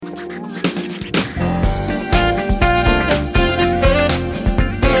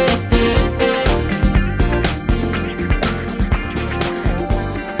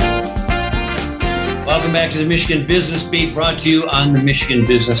back to the Michigan Business Beat, brought to you on the Michigan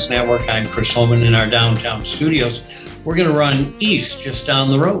Business Network. I'm Chris Holman in our downtown studios. We're going to run east, just down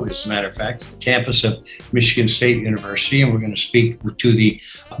the road, as a matter of fact, the campus of Michigan State University, and we're going to speak to the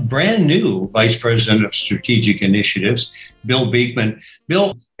brand new Vice President of Strategic Initiatives, Bill Beekman.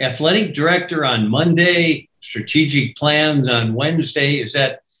 Bill, Athletic Director on Monday, strategic plans on Wednesday. Is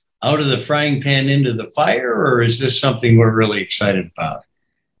that out of the frying pan into the fire, or is this something we're really excited about?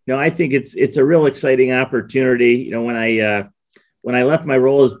 No, I think it's a real exciting opportunity. You know, when I left my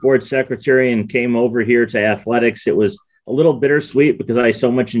role as board secretary and came over here to athletics, it was a little bittersweet because I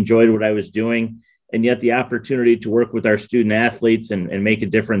so much enjoyed what I was doing. And yet the opportunity to work with our student athletes and make a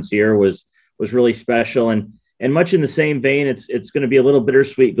difference here was really special. And much in the same vein, it's going to be a little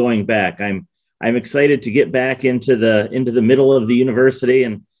bittersweet going back. I'm excited to get back into the middle of the university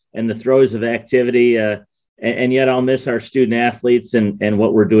and the throes of activity. And yet I'll miss our student athletes and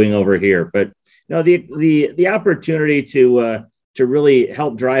what we're doing over here. But you know, the opportunity to really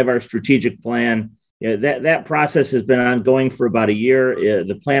help drive our strategic plan, you know, that process has been ongoing for about a year.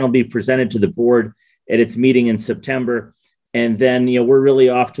 The plan will be presented to the board at its meeting in September, and then we're really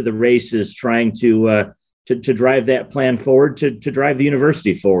off to the races trying to drive that plan forward, to drive the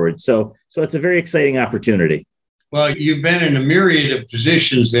university forward. So it's a very exciting opportunity. Well, you've been in a myriad of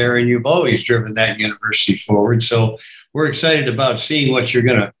positions there, and you've always driven that university forward. So we're excited about seeing what you're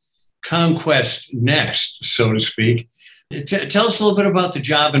going to conquest next, so to speak. Tell us a little bit about the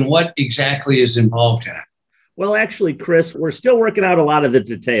job and what exactly is involved in it. Well, actually, Chris, we're still working out a lot of the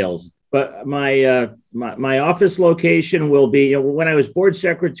details, but my office location will be, when I was board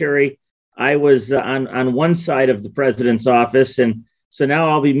secretary, I was on one side of the president's office, and so now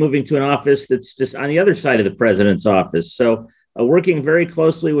I'll be moving to an office that's just on the other side of the president's office. So working very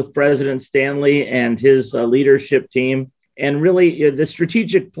closely with President Stanley and his leadership team. And really, the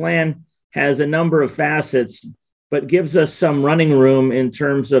strategic plan has a number of facets, but gives us some running room in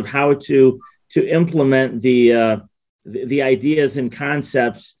terms of how to implement the ideas and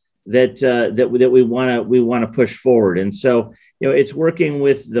concepts that we want to push forward. And so, it's working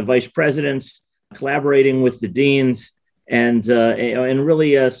with the vice presidents, collaborating with the deans, and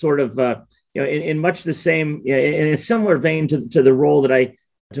really in much the same, in a similar vein to the role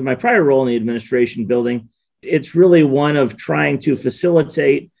to my prior role in the administration building. It's really one of trying to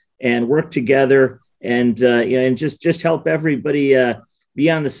facilitate and work together and just help everybody be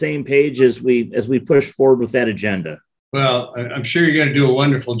on the same page as we push forward with that agenda. Well, I'm sure you're going to do a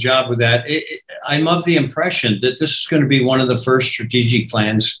wonderful job with that. I'm of the impression that this is going to be one of the first strategic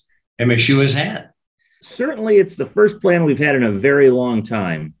plans MSU has had. Certainly, it's the first plan we've had in a very long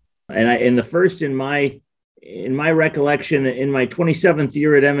time, and the first in my recollection, in my 27th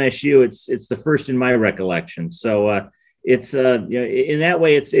year at MSU, it's the first in my recollection. So it's in that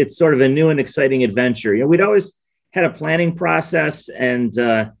way, it's sort of a new and exciting adventure. We'd always had a planning process and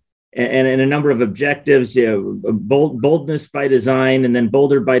a number of objectives. Boldness by design, and then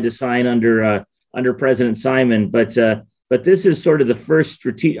bolder by design under President Simon, But this is sort of the first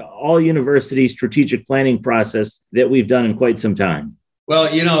all university strategic planning process that we've done in quite some time. Well,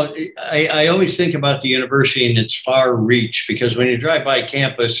 I always think about the university and its far reach, because when you drive by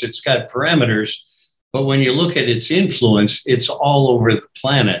campus, it's got perimeters, but when you look at its influence, it's all over the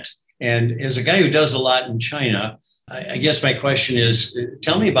planet. And as a guy who does a lot in China, I guess my question is,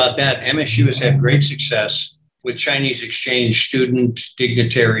 tell me about that. MSU has had great success with Chinese exchange student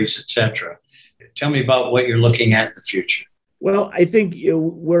dignitaries, et cetera. Tell me about what you're looking at in the future. Well, I think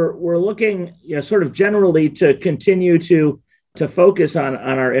we're looking, sort of generally to continue to focus on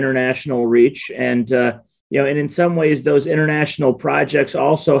our international reach, and and in some ways those international projects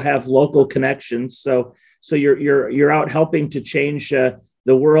also have local connections. So you're out helping to change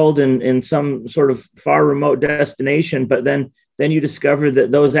the world in some sort of far remote destination, but then you discover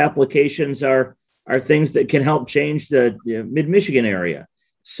that those applications are things that can help change the mid-Michigan area.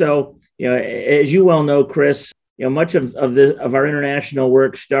 So as you well know, Chris, much of our international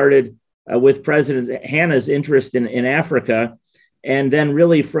work started with President Hanna's interest in Africa, and then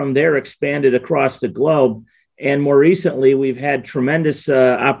really from there expanded across the globe. And more recently, we've had tremendous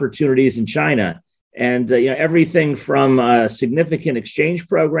opportunities in China, and everything from significant exchange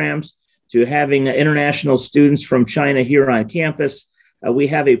programs to having international students from China here on campus. We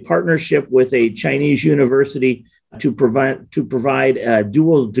have a partnership with a Chinese university to provide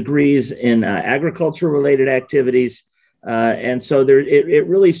dual degrees in agriculture-related activities, and so it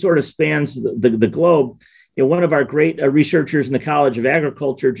really sort of spans the globe. One of our great researchers in the College of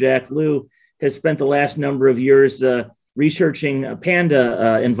Agriculture, Jack Liu, has spent the last number of years researching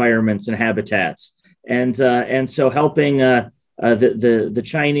panda environments and habitats, and so helping the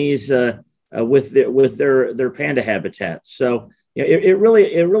Chinese with their panda habitats. So it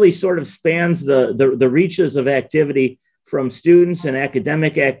really sort of spans the reaches of activity from students and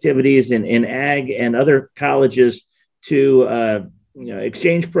academic activities in ag and other colleges to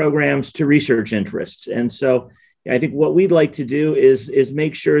exchange programs to research interests. And so I think what we'd like to do is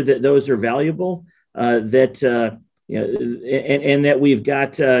make sure that those are valuable, and that we've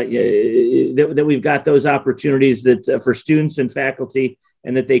got that we've got those opportunities that for students and faculty,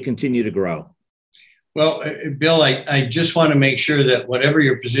 and that they continue to grow. Well, Bill, I just want to make sure that whatever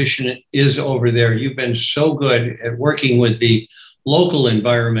your position is over there, you've been so good at working with the local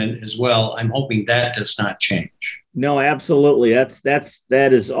environment as well. I'm hoping that does not change. No, absolutely.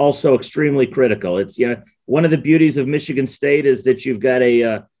 That is also extremely critical. It's one of the beauties of Michigan State is that you've got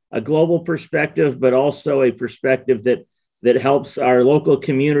a global perspective, but also a perspective that helps our local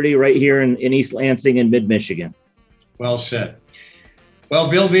community right here in East Lansing and mid-Michigan. Well said. Well,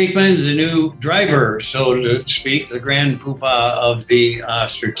 Bill Beekman, the new driver, so to speak, the grand poobah of the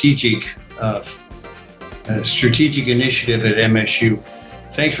strategic initiative at MSU.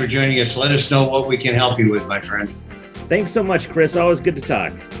 Thanks for joining us. Let us know what we can help you with, my friend. Thanks so much, Chris. Always good to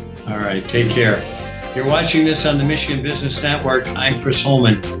talk. All right. Take care. You're watching this on the Michigan Business Network. I'm Chris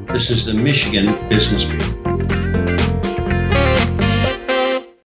Holman. This is the Michigan Business Beat.